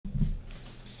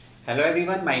Hello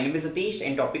everyone, my name is Atish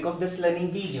and topic of this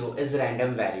learning video is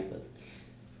random variable.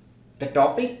 The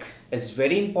topic is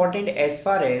very important as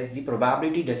far as the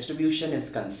probability distribution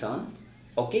is concerned.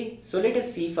 Okay, so let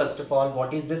us see first of all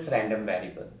what is this random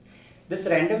variable. This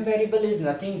random variable is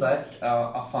nothing but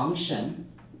a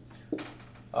function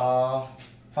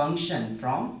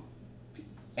from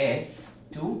S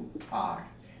to R,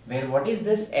 where what is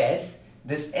this S?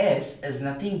 This S is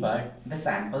nothing but the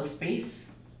sample space.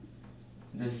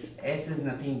 This S is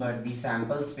nothing but the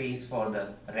sample space for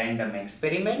the random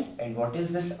experiment. And what is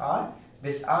this R?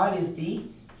 This R is the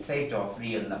set of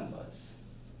real numbers.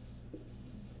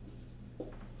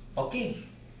 Okay,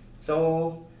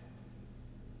 so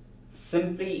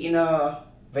simply in a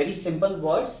very simple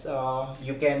words,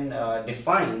 you can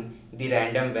define the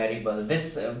random variable.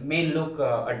 This may look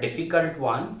a difficult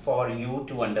one for you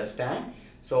to understand.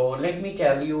 So let me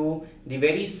tell you the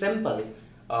very simple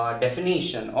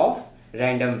definition of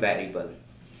random variable.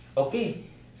 Okay,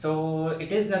 so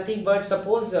it is nothing but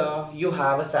suppose you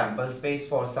have a sample space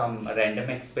for some random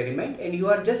experiment and you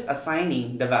are just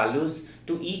assigning the values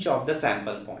to each of the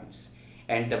sample points,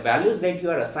 and the values that you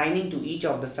are assigning to each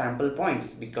of the sample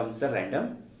points becomes the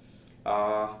random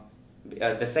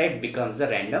the set becomes the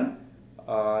random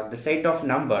the set of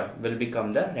number will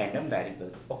become the random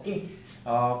variable. Okay,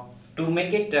 to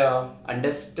make it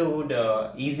understood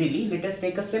easily, let us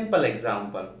take a simple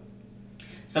example.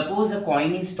 Suppose a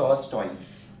coin is tossed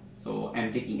twice. So I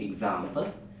am taking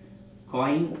example,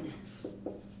 coin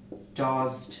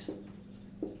tossed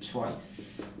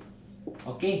twice.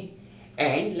 Okay,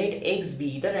 and let x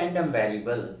be the random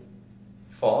variable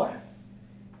for,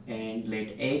 and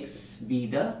let x be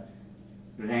the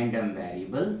random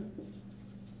variable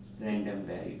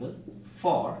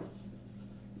for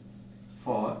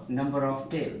number of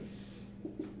tails.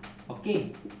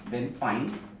 Okay, then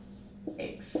find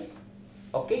x.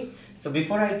 Okay, so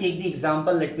before I take the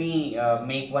example, let me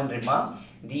make one remark.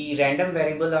 The random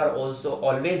variable are also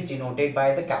always denoted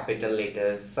by the capital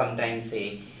letters. Sometimes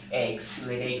say x,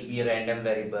 let x be a random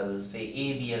variable, say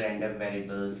a be a random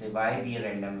variable, say y be a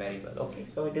random variable. Okay,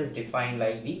 so it is defined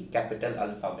like the capital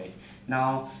alphabet.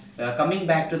 Now coming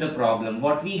back to the problem,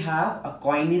 what we have, a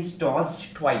coin is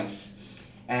tossed twice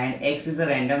and x is a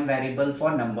random variable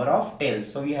for number of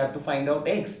tails. So we have to find out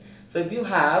x. So if you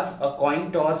have a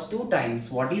coin tossed 2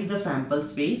 times, what is the sample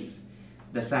space?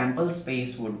 The sample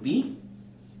space would be,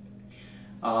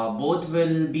 both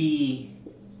will be,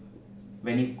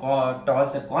 when you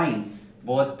toss a coin,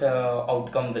 both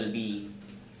outcome will be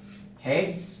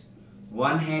heads,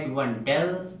 one head, one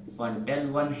tail,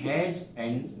 one heads,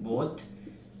 and both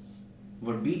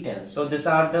would be tails. So these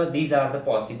are the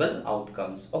possible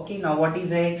outcomes. Okay, now what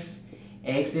is x?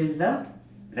 X is the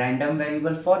random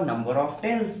variable for number of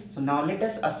tails. So now let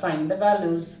us assign the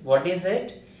values. What is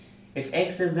it? If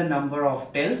x is the number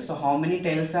of tails, so how many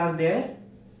tails are there?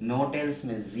 No tails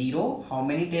means 0. How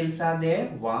many tails are there?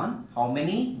 1. How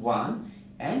many? 1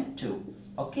 and 2.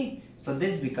 Okay, so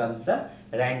this becomes the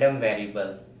random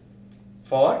variable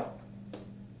for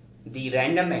the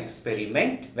random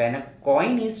experiment when a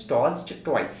coin is tossed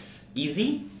twice.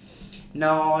 Easy.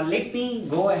 Now let me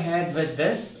go ahead with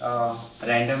this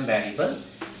random variable.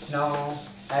 Now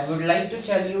I would like to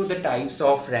tell you the types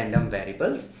of random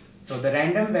variables. So the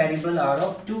random variable are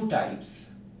of 2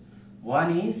 types.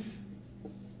 One is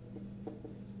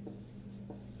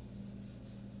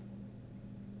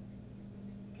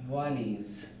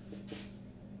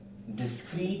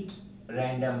discrete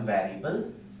random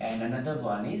variable and another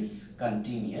one is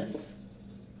continuous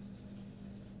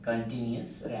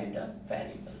random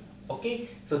variable. Okay,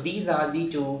 so these are the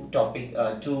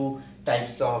two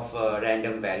types of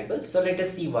random variables. So let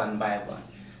us see one by one.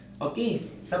 Okay,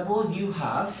 suppose you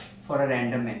have, for a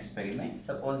random experiment,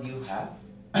 suppose you have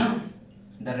the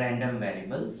random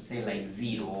variable, say like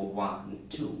 0, 1,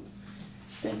 2,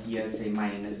 and here say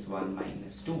 -1,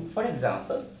 -2, for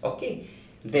example. Okay,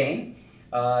 then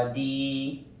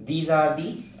these are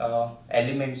the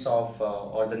elements of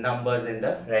or the numbers in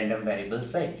the random variable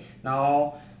set.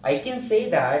 Now I can say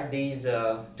that these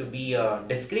to be a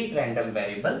discrete random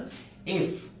variable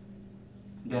if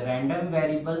the random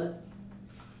variable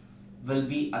will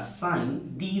be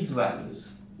assigned these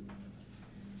values.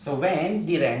 So when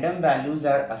the random values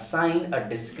are assigned a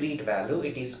discrete value,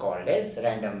 it is called as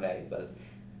random variable.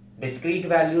 Discrete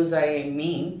values, I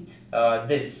mean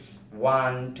this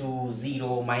 1, 2,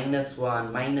 0,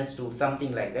 -1, -2,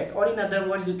 something like that. Or in other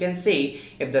words, you can say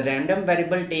if the random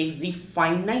variable takes the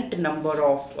finite number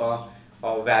of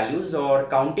values or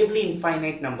countably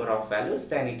infinite number of values,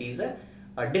 then it is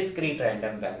a discrete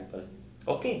random variable.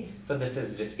 Okay, so this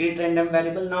is discrete random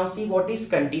variable. Now see what is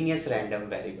continuous random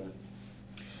variable.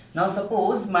 Now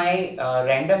suppose my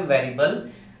random variable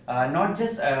not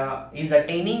just is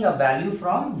attaining a value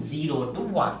from 0 to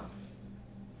 1.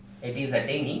 It is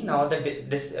attaining now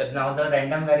now the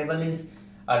random variable is,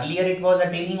 earlier it was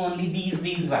attaining only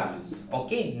these values.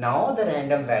 Okay, now the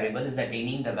random variable is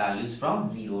attaining the values from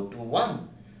 0 to 1.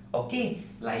 Okay,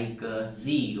 like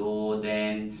 0,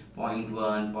 then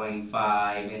 0.1,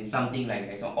 0.5 and something like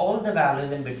that. So all the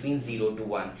values in between 0 to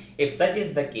 1. If such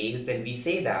is the case, then we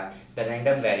say that the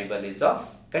random variable is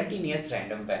of continuous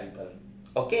random variable.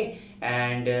 Okay,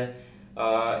 and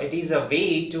it is a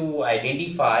way to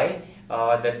identify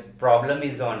the problem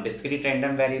is on discrete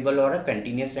random variable or a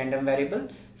continuous random variable.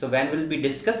 So when we'll be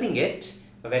discussing it,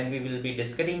 when we will be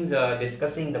discussing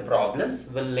the problems,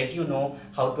 we'll let you know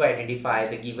how to identify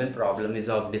the given problem is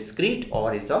of discrete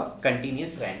or is of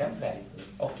continuous random variable.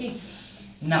 Okay,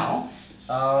 now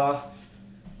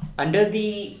under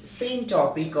the same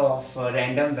topic of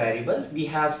random variable, we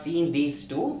have seen these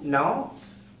two. Now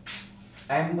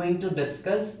I am going to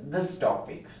discuss this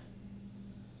topic,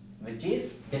 which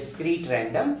is discrete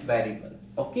random variable.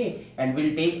 Okay, and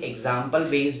we'll take example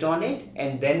based on it,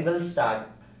 and then we'll start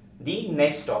the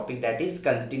next topic, that is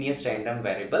continuous random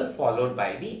variable, followed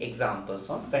by the examples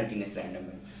of continuous random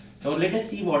variable. So let us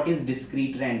see what is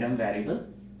discrete random variable.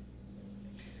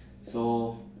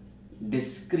 So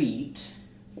discrete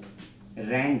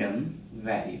random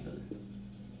variable,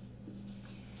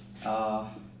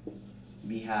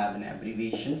 we have an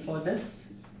abbreviation for this,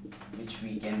 which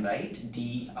we can write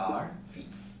DRV.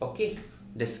 Okay,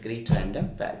 discrete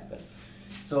random variable.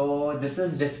 So this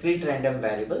is discrete random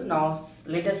variable. Now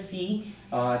let us see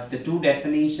the two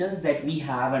definitions that we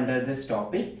have under this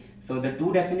topic. So the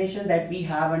two definitions that we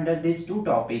have under this two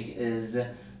topic is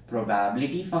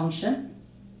probability function,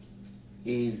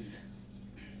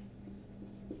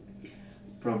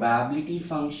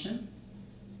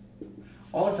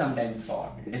 or sometimes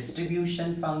called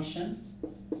distribution function.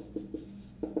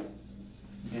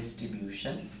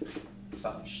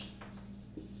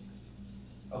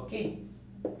 Okay,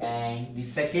 and the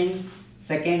second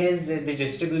is the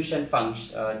distribution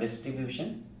function. This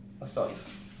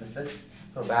is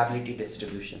probability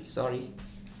distribution.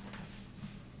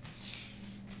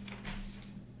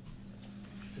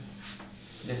 This is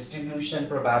distribution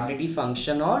probability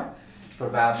function or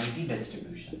probability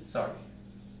distribution.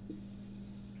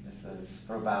 This is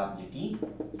probability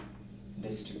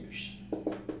distribution.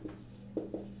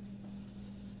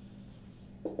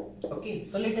 Okay,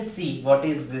 so let us see what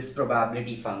is this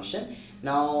probability function.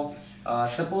 Now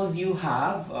suppose you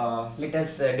have let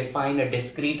us define a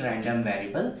discrete random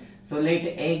variable. So let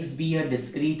x be a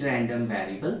discrete random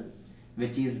variable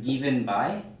which is given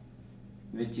by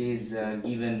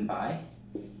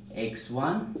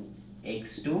x1,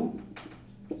 x2,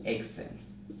 xn.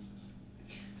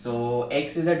 So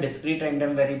x is a discrete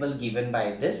random variable given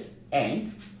by this,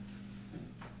 and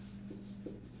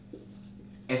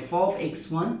f of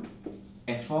x1,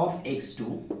 f of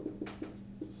x2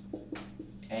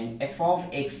 and f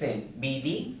of xn be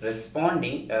the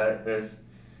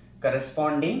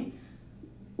corresponding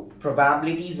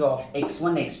probabilities of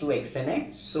x1, x2, xn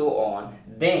and so on.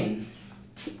 Then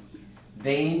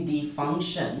the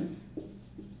function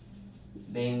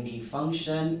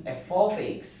f of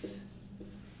x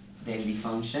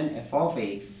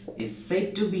is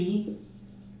said to be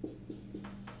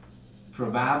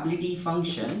probability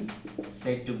function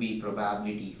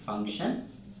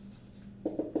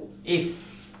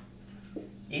if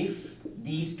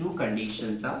these two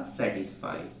conditions are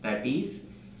satisfied, that is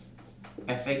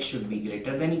fx should be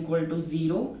greater than equal to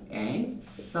 0 and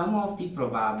sum of the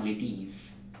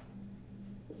probabilities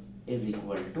is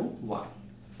equal to 1.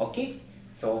 Okay,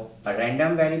 so a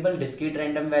random variable, discrete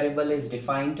random variable is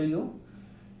defined to you.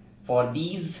 For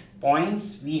these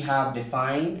points we have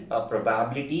defined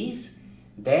probabilities.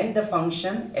 Then the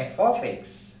function f of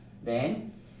x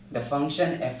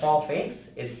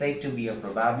is said to be a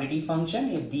probability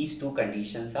function if these two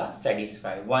conditions are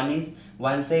satisfied.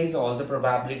 One says all the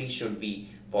probabilities should be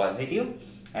positive,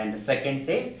 and the second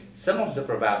says sum of the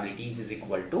probabilities is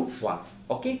equal to 1.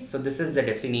 Okay, so this is the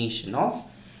definition of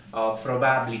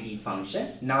probability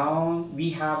function. Now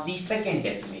we have the second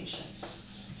definition.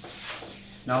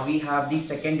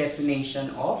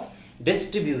 Of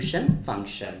distribution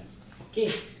function. Okay,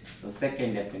 so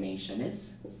second definition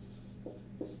is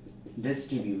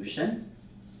distribution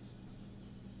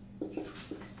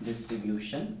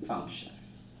function.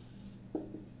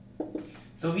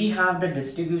 So we have the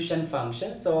distribution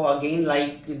function. So again,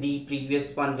 like the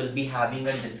previous one, will be having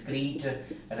a discrete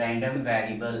random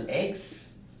variable x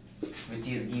which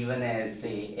is given as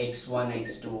say x1,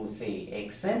 x2, say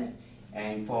xn,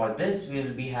 and for this we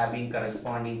will be having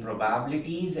corresponding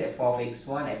probabilities f of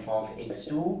x1, f of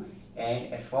x2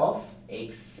 and f of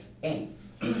xn.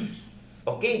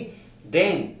 Okay,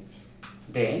 then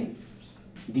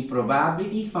the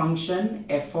probability function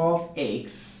f of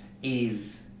x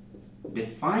is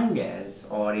defined as,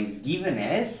 or is given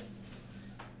as,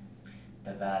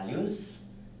 the values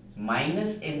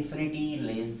minus infinity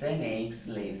less than x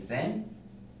less than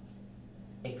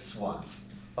x1.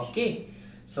 Okay,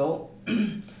 so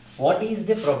what is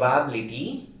the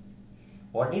probability?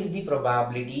 What is the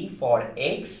probability for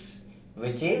x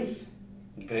which is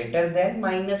greater than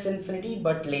minus infinity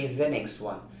but less than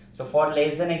x1? So for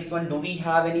less than x1, do we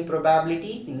have any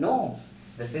probability? No.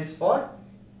 This is for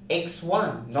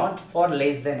x1, not for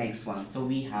less than x1. So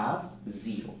we have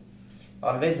 0.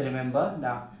 Always remember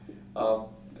the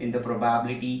in the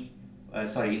probability,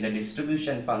 in the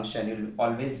distribution function, you will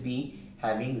always be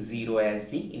having 0 as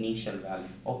the initial value.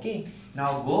 Okay.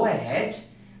 Now go ahead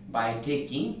by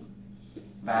taking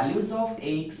values of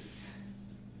x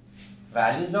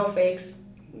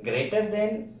greater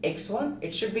than x1.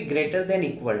 It should be greater than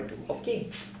equal to. Okay.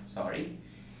 Sorry.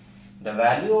 The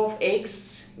value of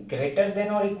x greater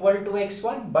than or equal to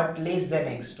x1 but less than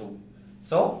x2.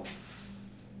 So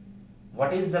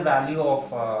what is the value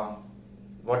of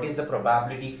what is the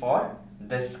probability for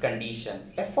this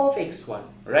condition? F of x1,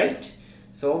 right?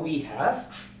 So we have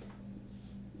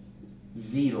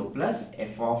 0 plus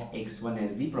f of x1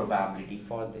 as the probability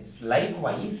for this.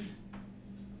 Likewise,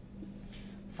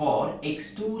 for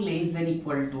x2 less than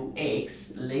equal to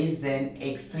x less than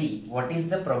x3, what is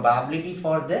the probability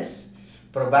for this?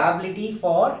 Probability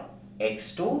for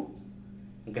x2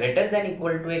 greater than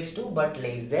equal to x2 but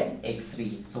less than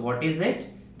x3. So what is it?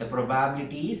 The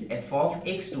probability is f of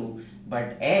x2,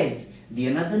 but as the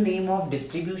another name of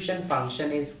distribution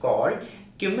function is called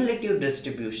cumulative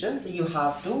distribution, so you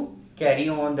have to carry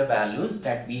on the values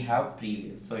that we have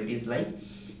previous. So it is like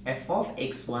f of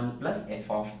x1 plus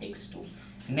f of x2.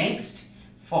 Next,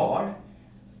 for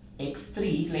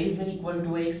x3 less than equal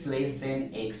to x less than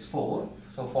x4,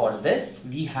 so for this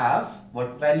we have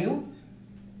what value?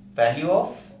 Value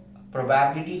of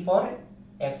probability for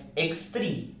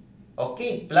x3,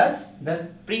 okay, plus the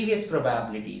previous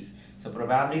probabilities. So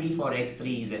probability for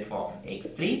x3 is f of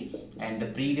x3, and the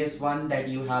previous one that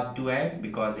you have to add,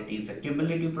 because it is the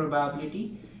cumulative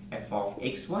probability, f of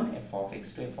x1, f of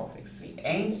x2, f of x3,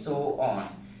 and so on.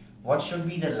 What should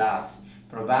be the last?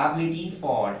 Probability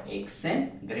for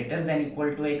xn greater than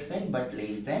equal to xn but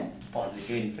less than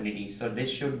positive infinity. So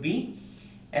this should be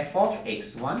f of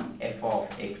x1, f of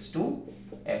x2,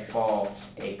 f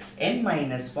of xn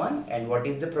minus 1, and what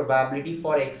is the probability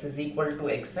for x is equal to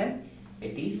xn?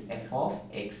 It is f of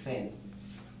xn.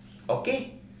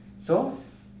 Okay, so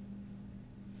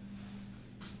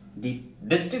the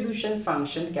distribution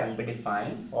function can be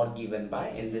defined or given by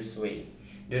in this way.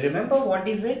 Do you remember what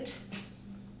is it?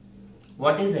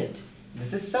 What is it?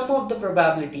 This is sum of the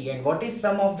probability, and what is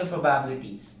sum of the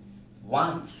probabilities?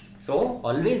 1. So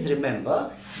always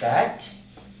remember that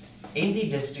in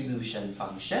the distribution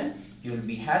function you will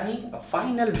be having a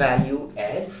final value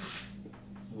as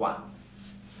 1.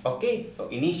 Okay, so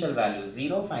initial value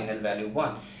 0, final value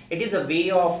 1. It is a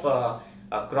way of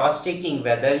cross-checking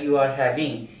whether you are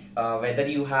having whether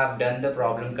you have done the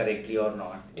problem correctly or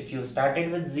not. If you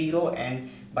started with 0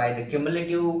 and by the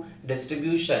cumulative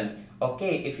distribution,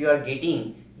 okay, if you are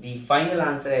getting the final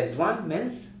answer as 1,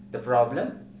 means the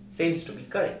problem seems to be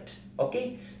correct.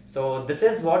 Okay, so this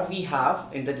is what we have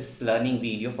in this learning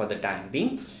video for the time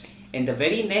being. In the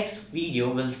very next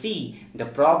video, we'll see the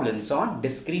problems on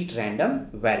discrete random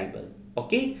variable.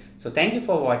 Okay, so thank you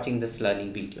for watching this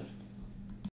learning video.